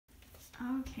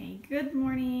Okay, good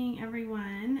morning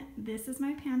everyone. This is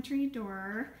my pantry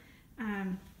door.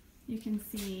 You can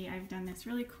see I've done this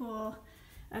really cool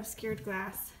obscured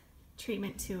glass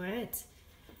treatment to it,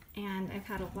 and I've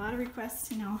had a lot of requests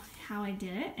to know how I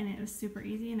did it, and it was super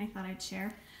easy and I thought I'd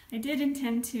share. I did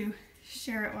intend to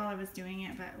share it while I was doing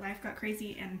it, but life got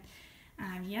crazy, and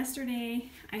yesterday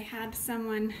I had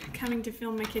someone coming to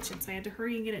film my kitchen, so I had to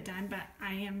hurry and get it done, but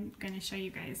I am going to show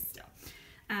you guys still.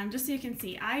 Just so you can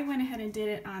see, I went ahead and did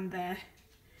it on the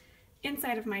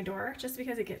inside of my door just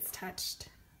because it gets touched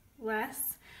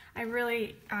less. I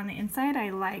really, on the inside, I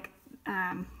like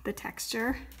the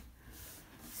texture,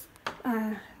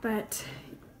 but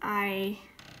I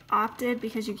opted,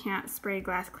 because you can't spray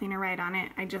glass cleaner right on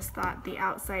it, I just thought the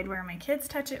outside where my kids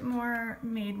touch it more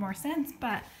made more sense,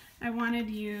 but I wanted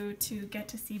you to get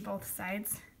to see both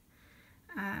sides.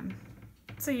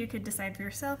 So you could decide for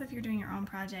yourself if you're doing your own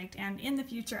project, and in the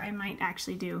future I might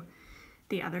actually do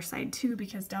the other side too,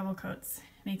 because double coats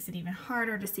makes it even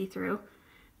harder to see through,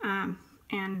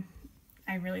 and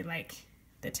I really like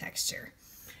the texture.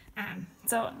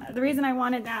 So the reason I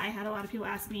wanted that, I had a lot of people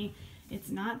ask me, it's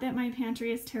not that my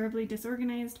pantry is terribly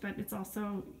disorganized, but it's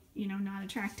also, you know, not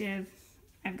attractive.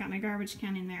 I've got my garbage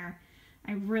can in there.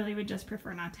 I really would just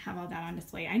prefer not to have all that on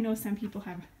display. I know some people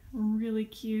have really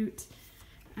cute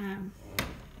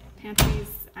pantries.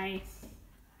 I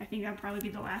think that'll probably be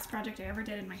the last project I ever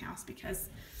did in my house because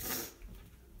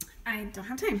I don't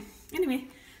have time. Anyway,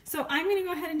 so I'm going to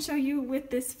go ahead and show you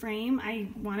with this frame. I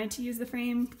wanted to use the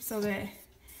frame so that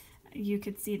you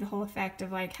could see the whole effect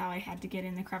of like how I had to get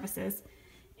in the crevices.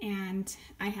 And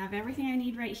I have everything I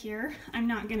need right here. I'm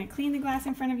not going to clean the glass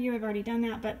in front of you. I've already done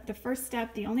that, but the first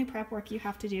step, the only prep work you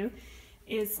have to do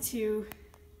is to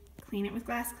clean it with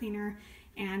glass cleaner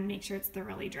and make sure it's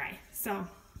thoroughly dry. So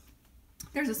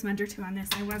there's a smudge or two on this.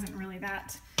 I wasn't really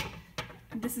that.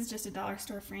 This is just a dollar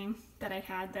store frame that I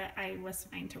had that I was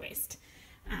fine to waste.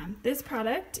 This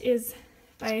product is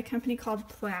by a company called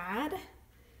Plaid.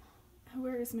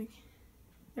 Where is my,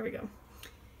 there we go.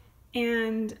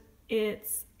 And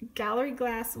it's gallery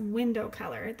glass window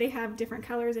color. They have different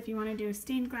colors if you want to do a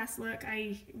stained glass look.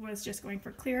 I was just going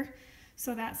for clear,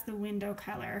 so that's the window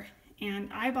color.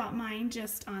 And I bought mine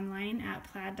just online at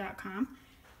plaid.com,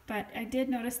 but I did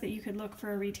notice that you could look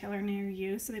for a retailer near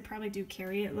you, so they probably do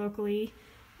carry it locally.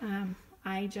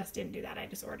 I just didn't do that, I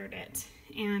just ordered it.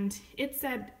 And it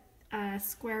said a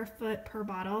square foot per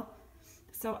bottle,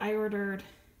 so I ordered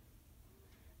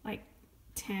like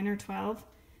 10 or 12,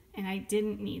 and I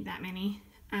didn't need that many.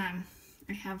 I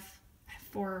have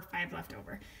 4 or 5 left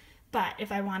over, but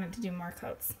if I wanted to do more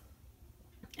coats.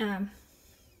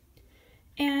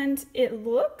 And it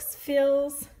looks,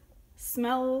 feels,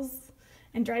 smells,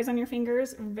 and dries on your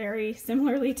fingers very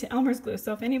similarly to Elmer's glue.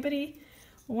 So if anybody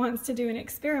wants to do an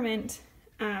experiment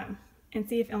and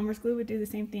see if Elmer's glue would do the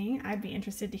same thing, I'd be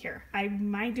interested to hear. I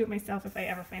might do it myself if I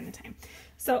ever find the time.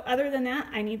 So other than that,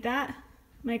 I need that,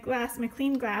 my glass, my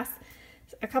clean glass,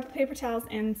 a couple paper towels,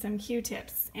 and some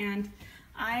Q-tips. And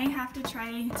I have to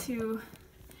try to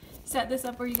set this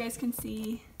up where you guys can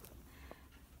see.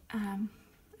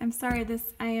 I'm sorry,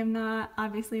 I am not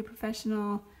obviously a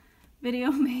professional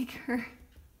video maker.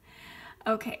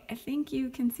 Okay, I think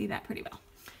you can see that pretty well.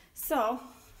 So,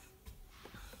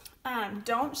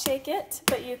 don't shake it,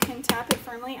 but you can tap it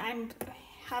firmly. I'm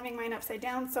having mine upside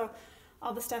down, so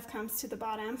all the stuff comes to the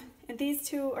bottom. And these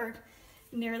two are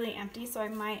nearly empty, so I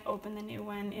might open the new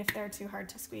one if they're too hard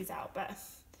to squeeze out. But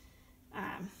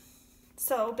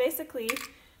so basically,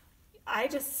 I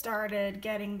just started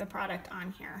getting the product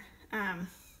on here.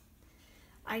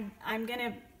 I'm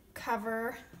gonna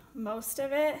cover most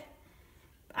of it.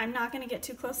 I'm not gonna get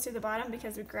too close to the bottom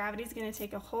because the gravity's gonna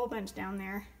take a whole bunch down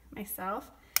there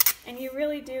myself. And you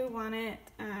really do want it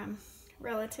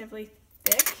relatively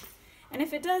thick. And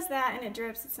if it does that and it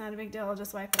drips, it's not a big deal. I'll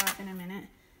just wipe it off in a minute.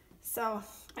 So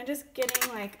I'm just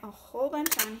getting like a whole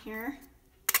bunch on here.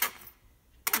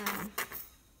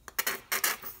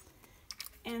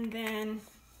 And then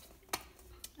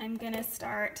I'm gonna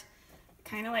start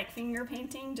kind of like finger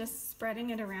painting, just spreading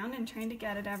it around and trying to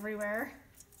get it everywhere.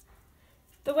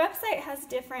 The website has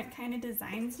different kind of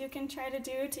designs you can try to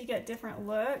do to get different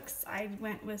looks. I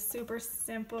went with super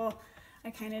simple. I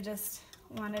kind of just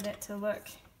wanted it to look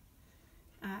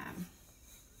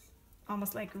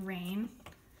almost like rain,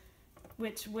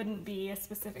 which wouldn't be a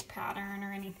specific pattern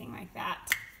or anything like that.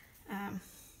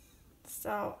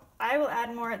 So I will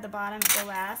add more at the bottom at the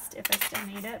last if I still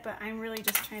need it, but I'm really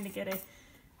just trying to get a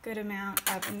good amount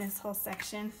up in this whole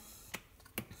section.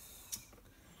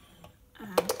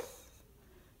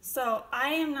 So I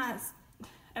am not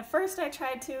at first I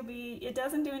tried to be, it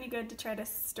doesn't do any good to try to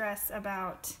stress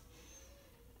about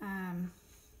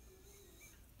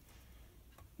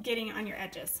getting on your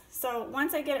edges. So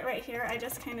once I get it right here, I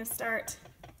just kind of start,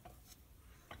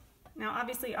 now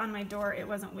obviously on my door it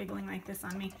wasn't wiggling like this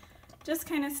on me, just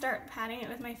kind of start patting it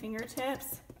with my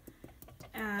fingertips.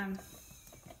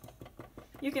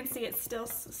 You can see it's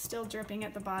still dripping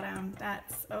at the bottom.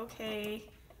 That's okay.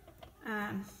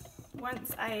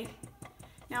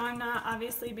 Now I'm not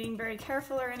obviously being very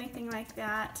careful or anything like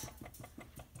that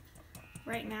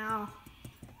right now.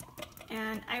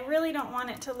 And I really don't want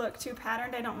it to look too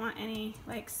patterned. I don't want any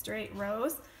like straight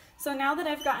rows. So now that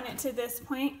I've gotten it to this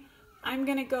point,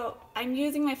 I'm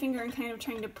using my finger and kind of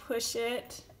trying to push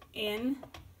it in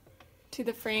to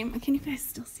the frame. Can you guys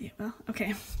still see it well?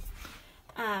 Okay.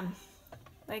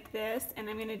 Like this, and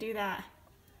I'm gonna do that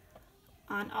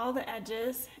on all the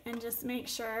edges and just make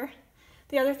sure.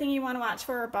 The other thing you want to watch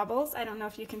for are bubbles. I don't know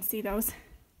if you can see those.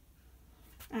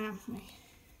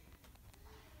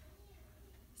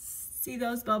 See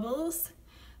those bubbles?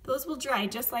 Those will dry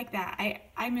just like that.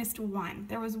 I missed one.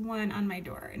 There was one on my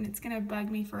door, and it's gonna bug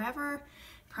me forever.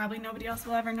 Probably nobody else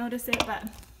will ever notice it, but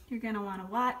you're gonna want to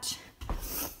watch.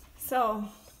 So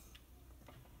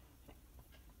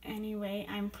anyway,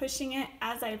 I'm pushing it.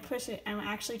 As I push it, I'm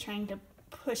actually trying to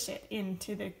push it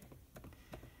into the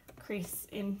crease,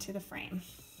 into the frame.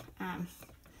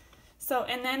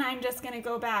 And then I'm just going to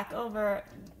go back over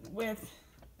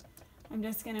I'm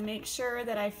just going to make sure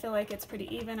that I feel like it's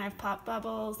pretty even. I've popped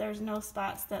bubbles. There's no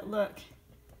spots that look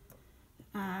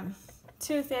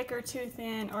too thick or too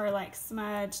thin or like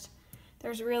smudged.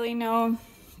 There's really no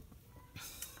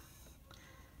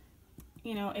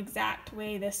exact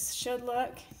way this should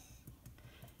look.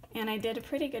 And I did a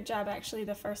pretty good job actually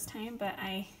the first time,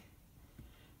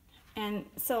 and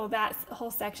so that's the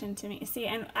whole section to me. See,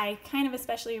 and I kind of,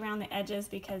 especially around the edges,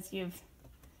 because you've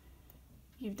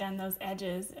done those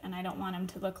edges and I don't want them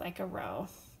to look like a row,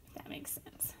 if that makes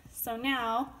sense. So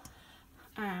now,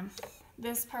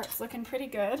 this part's looking pretty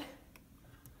good.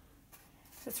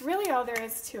 That's really all there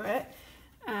is to it.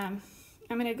 I'm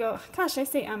gonna go, gosh, I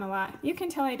say a lot. You can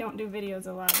tell I don't do videos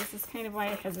a lot. This is kind of why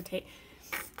I hesitate.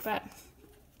 But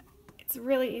it's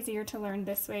really easier to learn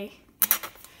this way.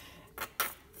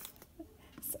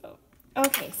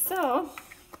 Okay, so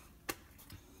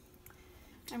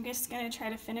I'm just gonna try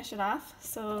to finish it off.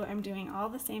 So I'm doing all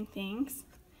the same things.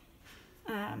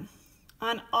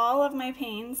 On all of my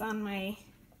panes on my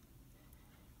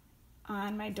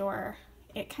door,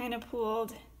 it kind of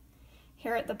pooled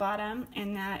here at the bottom,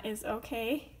 and that is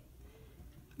okay.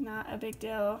 Not a big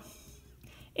deal.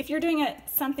 If you're doing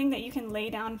something that you can lay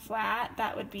down flat,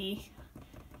 that would be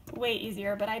way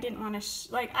easier, but I didn't want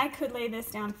to, I could lay this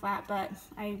down flat, but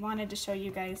I wanted to show you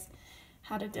guys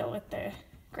how to deal with the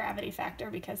gravity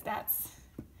factor, because that's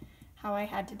how I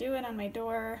had to do it on my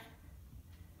door.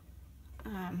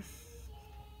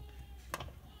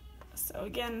 So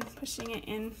again, pushing it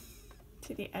in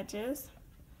to the edges.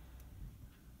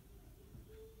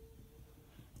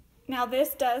 Now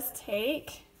this does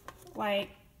take like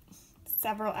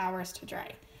several hours to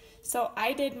dry. So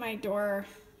I did my door,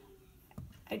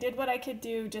 I did what I could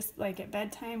do just like at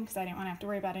bedtime, because I didn't want to have to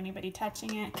worry about anybody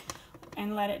touching it,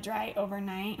 and let it dry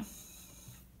overnight.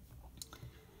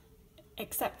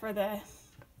 Except for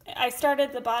I started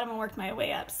at the bottom and worked my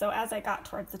way up. So as I got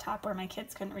towards the top where my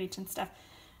kids couldn't reach and stuff,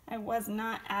 I was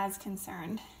not as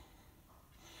concerned.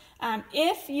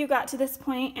 If you got to this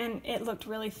point and it looked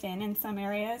really thin in some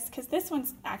areas, because this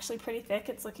one's actually pretty thick,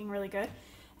 it's looking really good.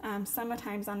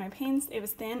 Sometimes on my panes it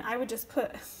was thin, I would just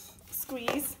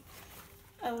squeeze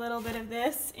a little bit of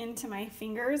this into my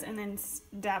fingers and then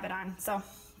dab it on. So,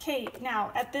 okay,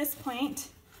 now at this point,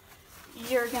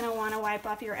 you're gonna wanna wipe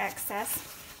off your excess.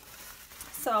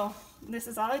 So this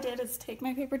is all I did, is take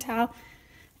my paper towel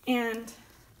and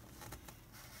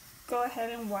go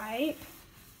ahead and wipe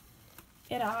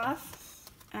it off.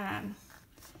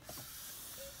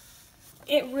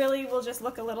 It really will just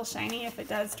look a little shiny if it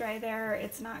does dry there.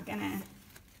 It's not gonna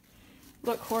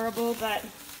look horrible, but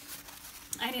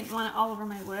I didn't want it all over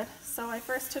my wood. So I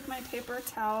first took my paper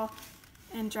towel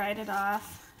and dried it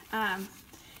off. And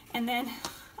then,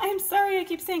 I'm sorry I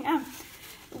keep saying,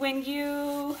 when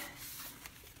you're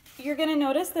gonna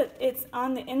notice that it's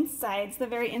on the insides, the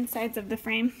very insides of the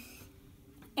frame.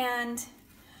 And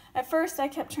at first I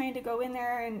kept trying to go in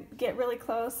there and get really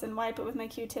close and wipe it with my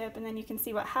Q-tip, and then you can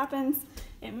see what happens.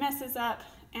 It messes up,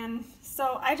 and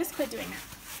so I just quit doing that.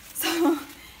 So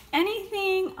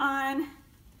anything on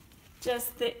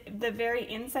just the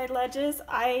very inside ledges,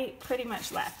 I pretty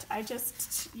much left. I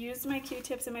just used my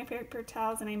Q-tips and my paper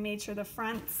towels, and I made sure the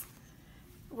fronts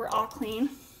were all clean.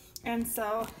 And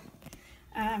so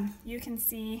you can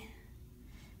see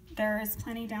there is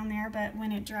plenty down there, but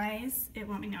when it dries, it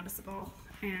won't be noticeable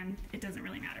and it doesn't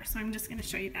really matter. So I'm just going to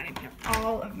show you that. I have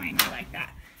all of mine are like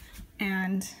that.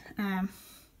 And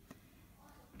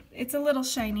it's a little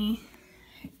shiny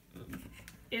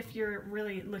if you're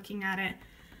really looking at it.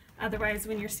 Otherwise,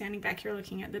 when you're standing back here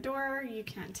looking at the door, you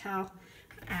can't tell,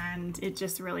 and it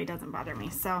just really doesn't bother me.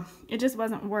 So it just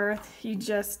wasn't worth, you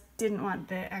just didn't want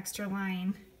the extra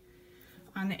line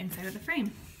on the inside of the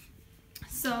frame.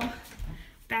 So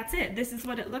that's it. This is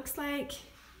what it looks like,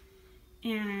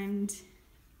 and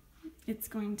it's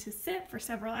going to sit for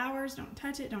several hours. Don't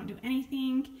touch it, don't do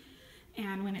anything,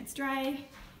 and when it's dry,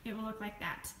 it will look like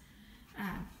that.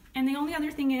 And the only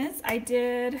other thing is, I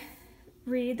did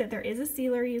read that there is a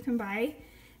sealer you can buy.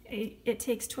 It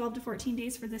takes 12 to 14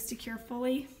 days for this to cure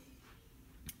fully,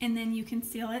 and then you can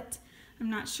seal it. I'm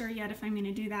not sure yet if I'm going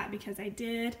to do that, because I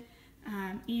did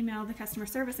email the customer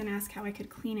service and ask how I could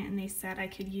clean it, and they said I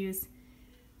could use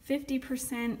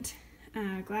 50%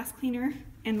 glass cleaner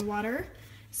and water,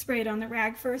 spray it on the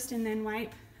rag first and then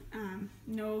wipe,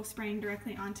 no spraying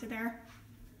directly onto there.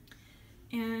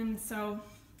 And so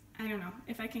I don't know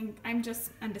if I can, I'm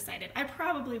just undecided. I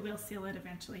probably will seal it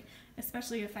eventually,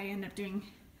 especially if I end up doing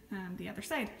the other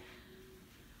side.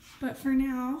 But for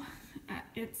now,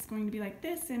 it's going to be like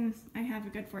this, and I have a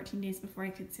good 14 days before I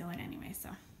could seal it anyway. So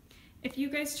if you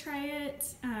guys try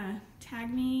it,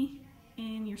 tag me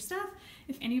in your stuff.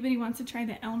 If anybody wants to try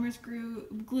the Elmer's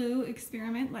glue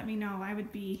experiment, let me know. I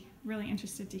would be really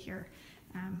interested to hear.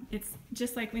 It's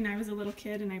just like when I was a little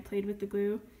kid and I played with the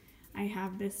glue. I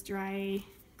have this dry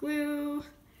glue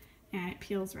and it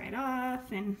peels right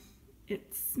off, and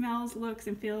it smells, looks,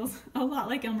 and feels a lot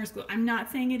like Elmer's glue. I'm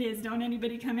not saying it is, don't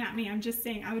anybody come at me. I'm just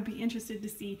saying I would be interested to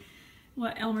see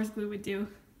what Elmer's glue would do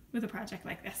with a project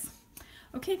like this.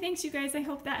 Okay, thanks you guys. I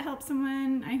hope that helped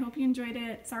someone. I hope you enjoyed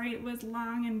it. Sorry it was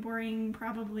long and boring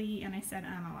probably, and I said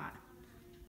a lot.